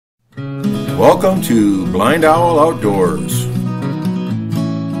Welcome to Blind Owl Outdoors.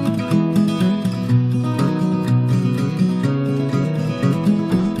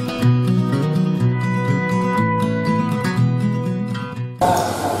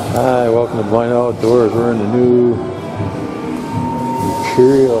 Hi, welcome to Blind Owl Outdoors. We're in the new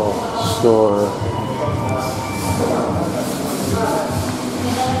material store.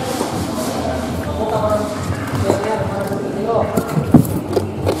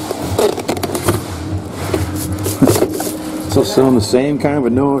 Still selling the same kind,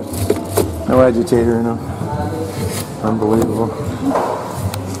 but no agitator, Unbelievable.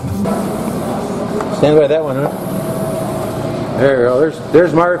 Stand by that one, huh? There you go.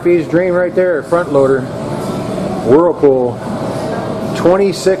 There's Marife's dream right there. Front loader, Whirlpool,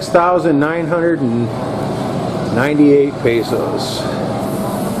 26,998 pesos.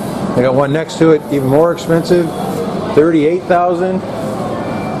 I got one next to it, even more expensive, 38,000.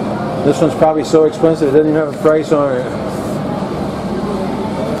 This one's probably so expensive it doesn't even have a price on it.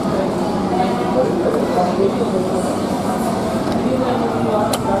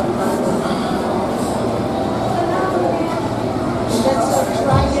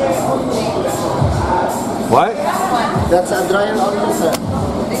 What? That's a dryer only, sir.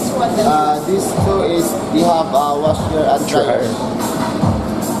 This one. This two is you have washer and dryer.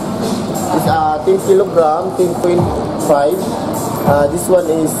 It's 10 kilogram, 10.5. This one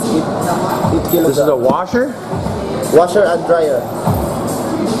is 8 kilogram. This is a washer? Washer and dryer.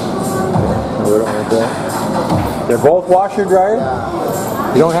 They're both washer dryer?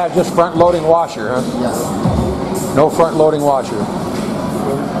 Yeah. You don't have just front loading washer, huh? Yeah. No front loading washer.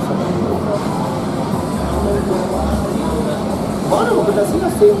 Front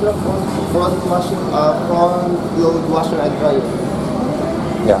load washer and dryer.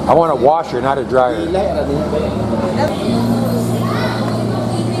 Yeah, I want a washer, not a dryer.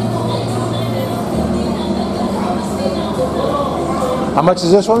 How much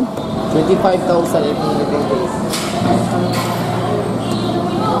is this one? 25,820.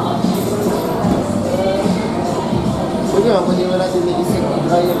 Sige, pwede mo natin i-isip ang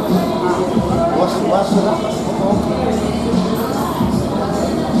dryer. Wash na.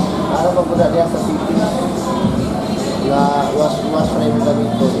 Ano ba po na diya sa city? Wash na yung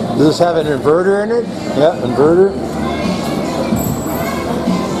gamit ko. Does this have an inverter in it? Yeah, inverter.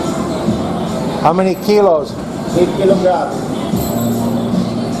 How many kilos? 8 kilograms.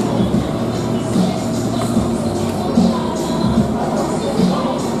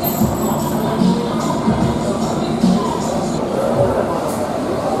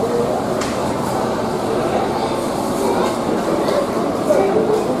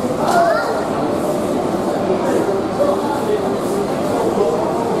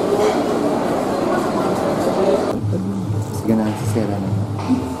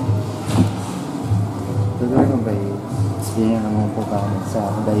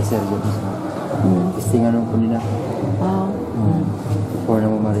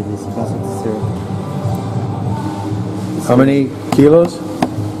 How many kilos?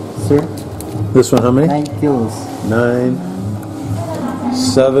 Sir? This one, how many? 9 kilos. 9,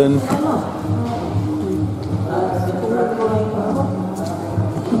 7.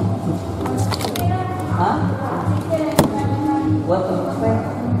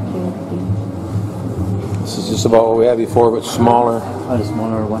 This is just about what we had before, but smaller. Oh, the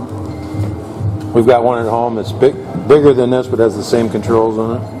smaller one. We've got one at home that's bigger than this, but has the same controls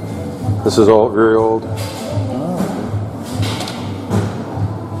on it. This is old, very old.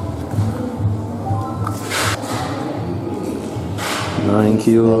 9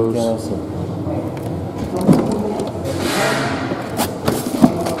 kilos.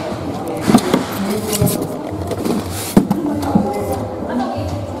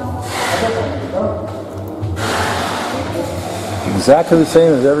 Exactly the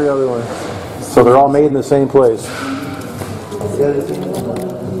same as every other one. So they're all made in the same place.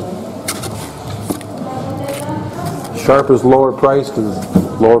 Sharp is lower price because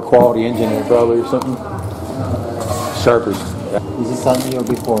lower quality engine here probably or something. Sharp is. This is sunny or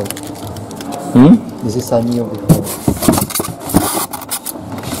before? This is sunny or before?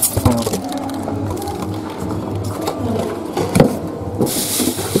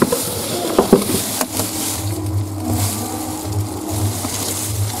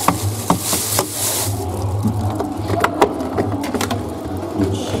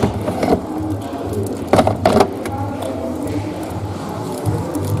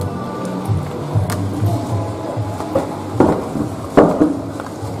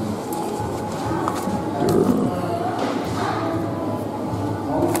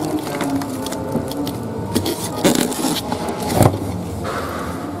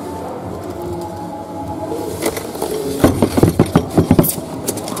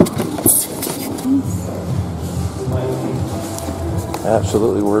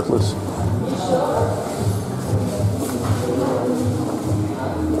 Absolutely worthless.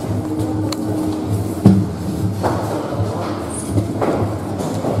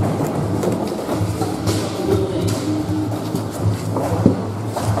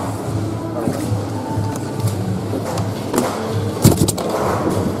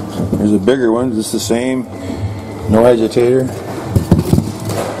 There's a bigger one, just the same, no agitator.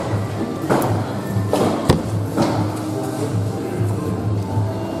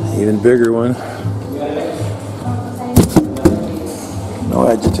 Even bigger one, no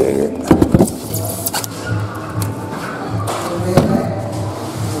agitator.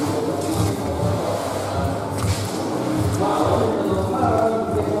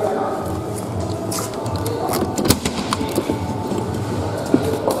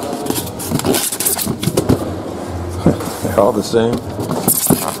 They're all the same.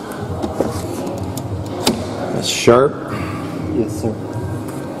 That's sharp. Yes, sir.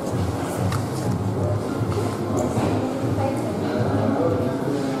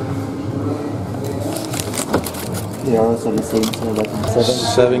 They are also the same, so like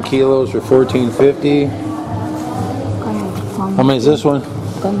 7 kilos for $14.50. How many is this one?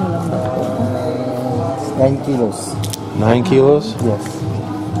 9 kilos. 9 kilos? Yes.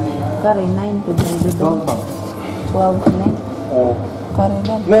 Kare 9 to 12 pounds. 12 to 9. Kare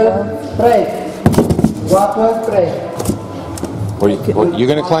lang. Well, pray. What pray? What, you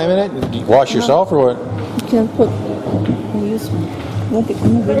gonna climb in it? Do you wash yourself or what? You can put, use me. Look, it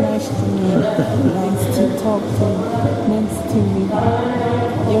would be nice to me. Nice to talk to me. Nice to me.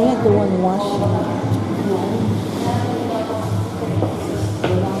 You're not the one washing.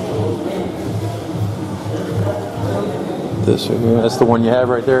 This one here, that's the one you have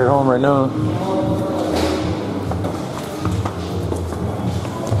right there at home right now.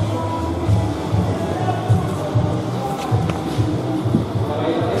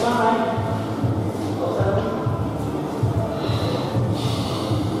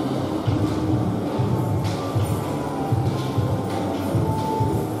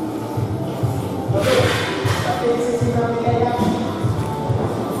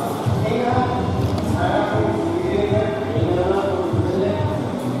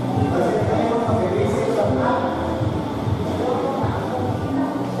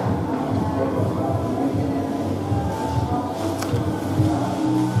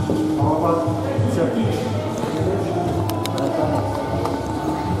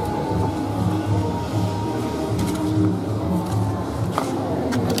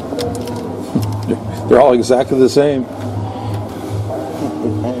 They're all exactly the same.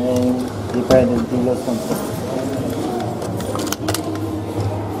 Dependent kilos something.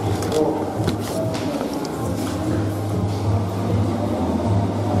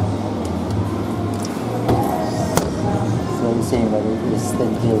 So the same, but it is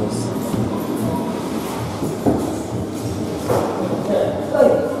 10 kilos.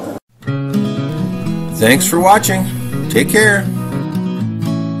 Thanks for watching. Take care.